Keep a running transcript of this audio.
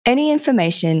Any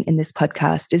information in this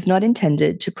podcast is not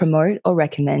intended to promote or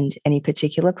recommend any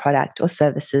particular product or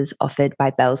services offered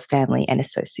by Bell's Family and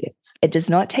Associates. It does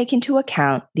not take into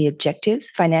account the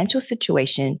objectives, financial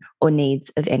situation, or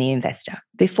needs of any investor.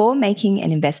 Before making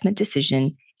an investment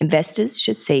decision, investors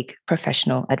should seek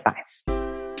professional advice.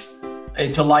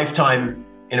 It's a lifetime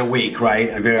in a week, right?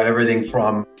 I've got everything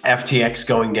from FTX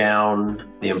going down,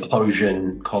 the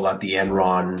implosion, call that the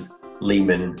Enron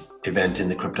Lehman event in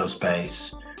the crypto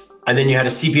space. And then you had a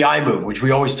CPI move, which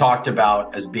we always talked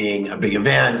about as being a big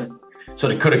event. So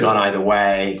it could have gone either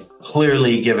way.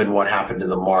 Clearly, given what happened in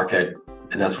the market,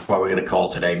 and that's why we're going to call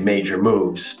today major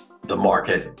moves, the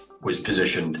market was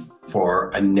positioned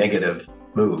for a negative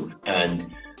move.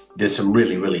 And there's some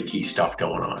really, really key stuff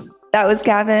going on. That was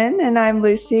Gavin, and I'm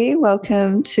Lucy.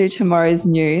 Welcome to tomorrow's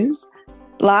news.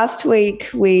 Last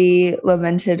week, we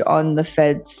lamented on the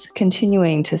Fed's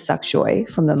continuing to suck joy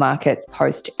from the markets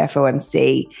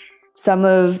post-FOMC. Some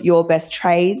of your best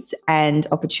trades and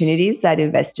opportunities that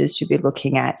investors should be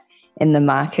looking at in the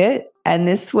market. And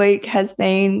this week has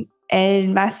been a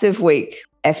massive week.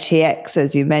 FTX,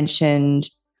 as you mentioned,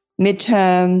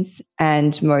 midterms,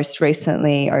 and most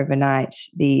recently overnight,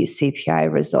 the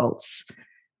CPI results.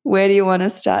 Where do you want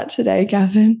to start today,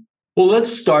 Gavin? Well,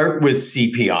 let's start with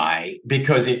CPI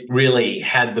because it really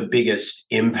had the biggest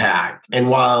impact. And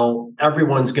while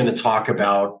everyone's going to talk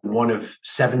about one of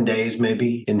 7 days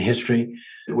maybe in history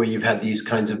where you've had these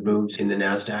kinds of moves in the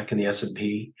NASDAQ and the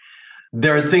S&P,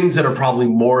 there are things that are probably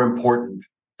more important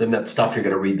than that stuff you're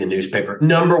going to read in the newspaper.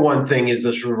 Number one thing is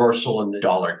this reversal in the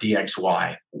dollar,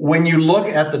 DXY. When you look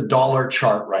at the dollar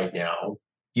chart right now,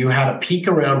 you had a peak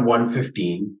around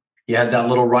 115. You had that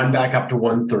little run back up to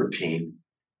 113.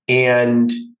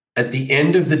 And at the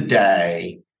end of the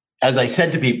day, as I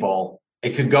said to people,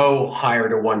 it could go higher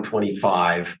to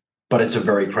 125, but it's a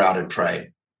very crowded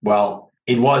trade. Well,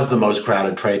 it was the most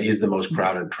crowded trade, is the most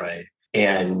crowded trade.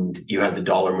 And you had the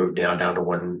dollar move down to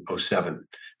 107.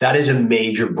 That is a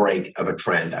major break of a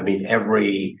trend. I mean,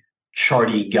 every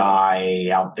charty guy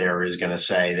out there is going to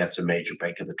say that's a major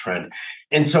break of the trend.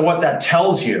 And so what that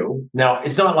tells you, now,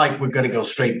 it's not like we're going to go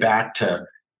straight back to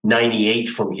 98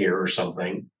 from here or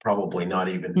something, probably not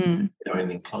even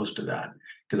anything close to that,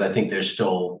 because I think there's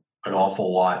still an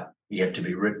awful lot yet to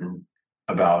be written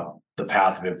about the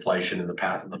path of inflation and the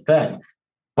path of the Fed.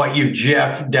 But you've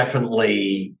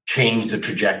definitely changed the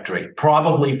trajectory,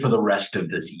 probably for the rest of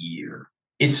this year.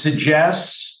 It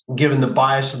suggests, given the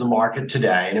bias of the market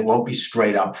today, and it won't be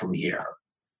straight up from here,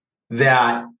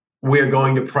 that we're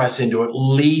going to press into at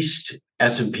least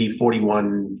S&P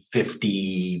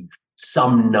 4150,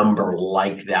 some number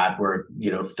like that. We're at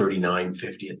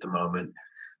 3950 at the moment.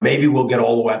 Maybe we'll get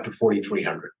all the way up to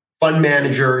 4300. Fund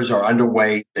managers are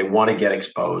underweight. They want to get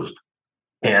exposed.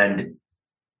 And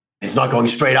it's not going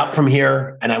straight up from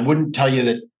here. And I wouldn't tell you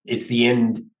that it's the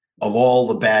end of all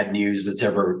the bad news that's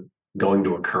ever going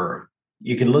to occur.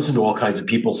 You can listen to all kinds of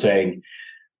people saying,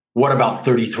 what about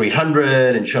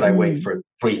 3,300? And should I wait for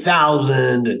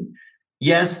 3,000? And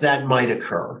yes, that might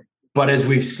occur. But as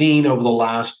we've seen over the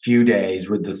last few days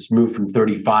with this move from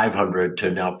 3,500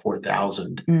 to now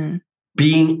 4,000,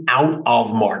 being out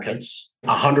of markets,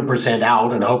 100%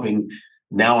 out and hoping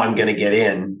now I'm going to get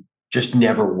in just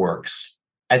never works.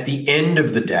 At the end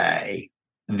of the day,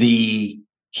 the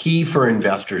key for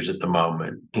investors at the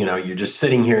moment, you're just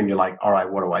sitting here and you're like, all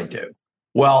right, what do I do?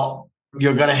 Well,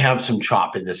 you're going to have some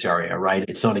chop in this area, right?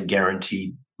 It's not a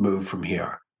guaranteed move from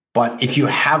here. But if you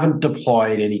haven't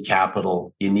deployed any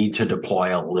capital, you need to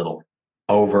deploy a little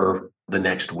over the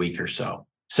next week or so.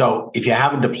 So if you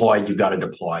haven't deployed, you've got to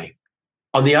deploy.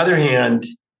 On the other hand,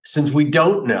 since we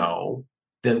don't know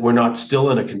that we're not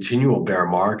still in a continual bear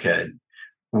market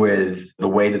with the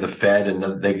weight of the Fed and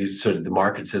the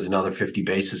market says another 50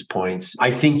 basis points,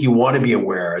 I think you want to be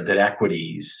aware that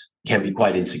equities can be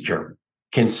quite insecure,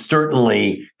 can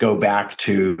certainly go back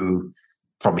to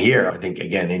from here. I think,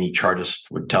 again, any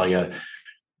chartist would tell you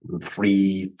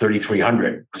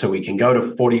 3,300. So we can go to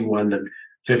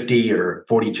 4,150 or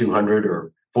 4,200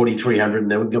 or 4,300,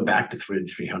 and then we go back to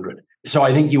 3,300. So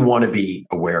I think you want to be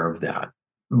aware of that.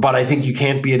 But I think you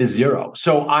can't be at a zero.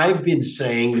 So I've been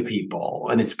saying to people,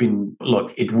 and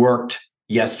look, it worked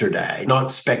yesterday,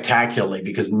 not spectacularly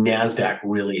because NASDAQ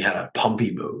really had a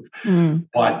pumpy move,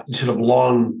 but sort of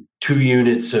long 2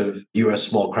 units of US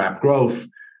small cap growth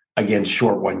against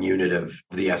short 1 unit of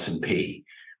the S&P.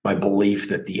 My belief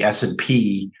that the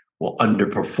S&P will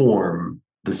underperform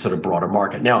the sort of broader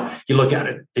market. Now, you look at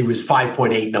it, it was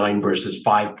 5.89 versus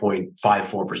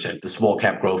 5.54%. The small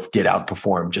cap growth did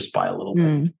outperform just by a little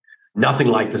bit. Nothing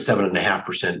like the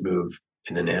 7.5% move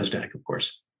in the NASDAQ, of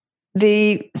course.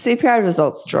 The CPI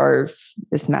results drove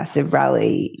this massive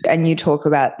rally, and you talk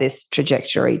about this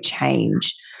trajectory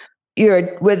change.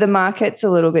 Were the markets a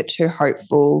little bit too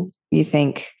hopeful, you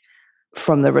think,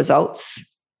 from the results?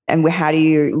 And how do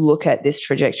you look at this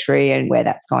trajectory and where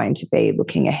that's going to be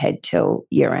looking ahead till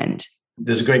year end?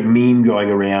 There's a great meme going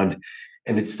around,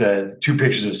 and it's the two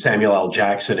pictures of Samuel L.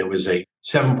 Jackson. It was a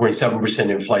 7.7%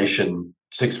 inflation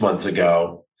 6 months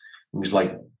ago. He was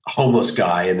like a homeless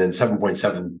guy, and then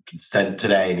 7.7%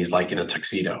 today, and he's like in a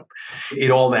tuxedo.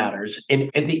 It all matters. And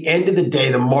at the end of the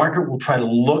day, the market will try to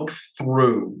look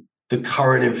through the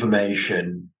current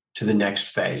information to the next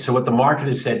phase. So what the market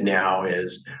has said now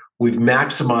is we've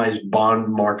maximized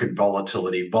bond market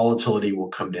volatility. Volatility will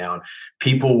come down.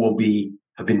 People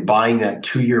have been buying that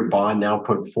 2-year bond now,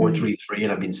 0.433.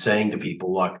 And I've been saying to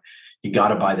people, look, you got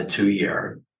to buy the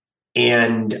 2-year.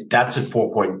 And that's at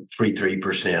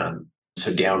 4.33%.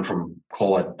 So down from,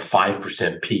 call it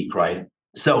 5% peak, right?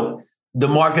 So the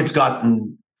market's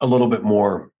gotten a little bit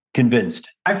more convinced.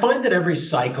 I find that every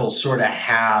cycle sort of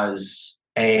has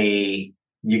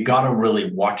you got to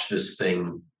really watch this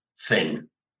thing.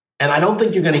 And I don't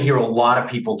think you're going to hear a lot of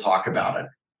people talk about it.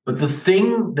 But the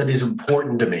thing that is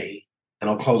important to me, and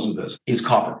I'll close with this, is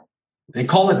copper. They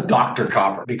call it Dr.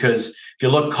 Copper because if you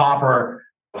look, copper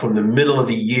from the middle of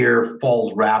the year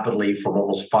falls rapidly from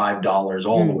almost $5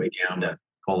 all the way down to,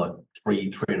 call it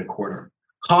 $3.25.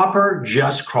 Copper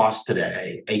just crossed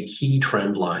today a key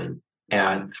trend line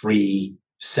at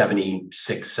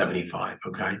 376.75.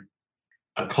 Okay.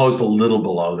 I closed a little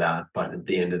below that, but at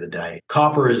the end of the day,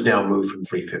 copper has now moved from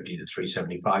 350 to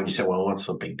 375. You say, well, what's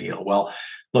the big deal? Well,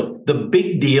 look, the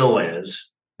big deal is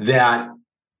that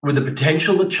with the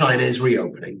potential that China is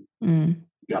reopening, you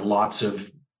got lots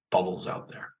of bubbles out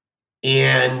there.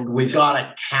 And we've got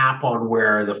a cap on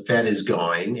where the Fed is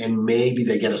going, and maybe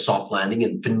they get a soft landing,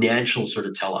 and financials sort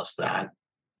of tell us that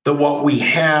what we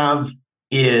have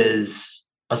is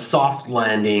a soft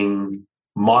landing,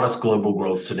 modest global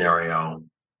growth scenario,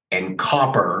 and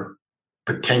copper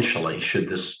potentially, should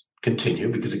this continue,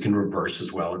 because it can reverse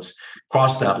as well. It's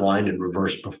crossed that line and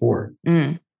reversed before.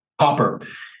 Copper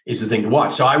is the thing to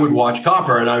watch. So I would watch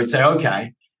copper and I would say,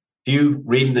 okay, if you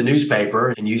read in the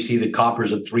newspaper and you see that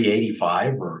copper's at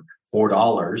 $3.85 or $4,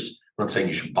 I'm not saying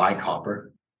you should buy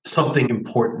copper. Something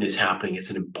important is happening. It's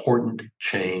an important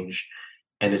change,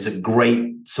 and it's a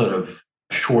great sort of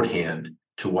shorthand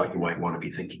to what you might want to be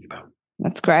thinking about.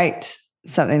 That's great.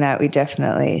 Something that we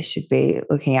definitely should be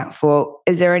looking out for.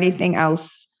 Is there anything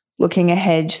else looking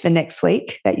ahead for next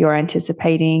week that you're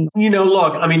anticipating?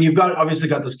 Look, I mean, you've obviously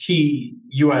got this key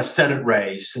U.S. Senate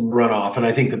race and runoff, and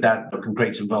I think that can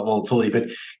create some volatility. But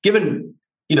given,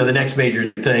 the next major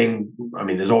thing, I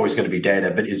mean, there's always going to be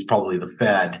data, but is probably the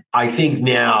Fed. I think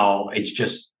now it's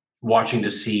just watching to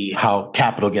see how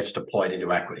capital gets deployed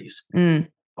into equities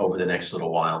over the next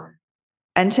little while.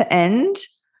 And to end,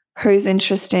 who's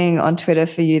interesting on Twitter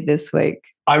for you this week?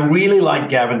 I really like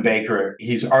Gavin Baker.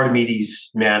 He's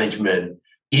Archimedes Management.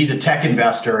 He's a tech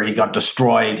investor. He got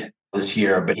destroyed this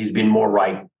year, but he's been more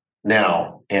right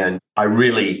now. And I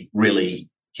really,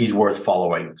 he's worth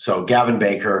following. So Gavin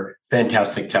Baker,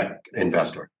 fantastic tech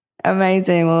investor.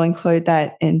 Amazing. We'll include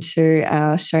that into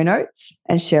our show notes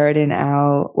and share it in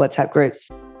our WhatsApp groups.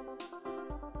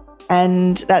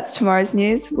 And that's tomorrow's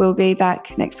news. We'll be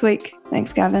back next week.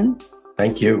 Thanks, Gavin.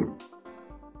 Thank you.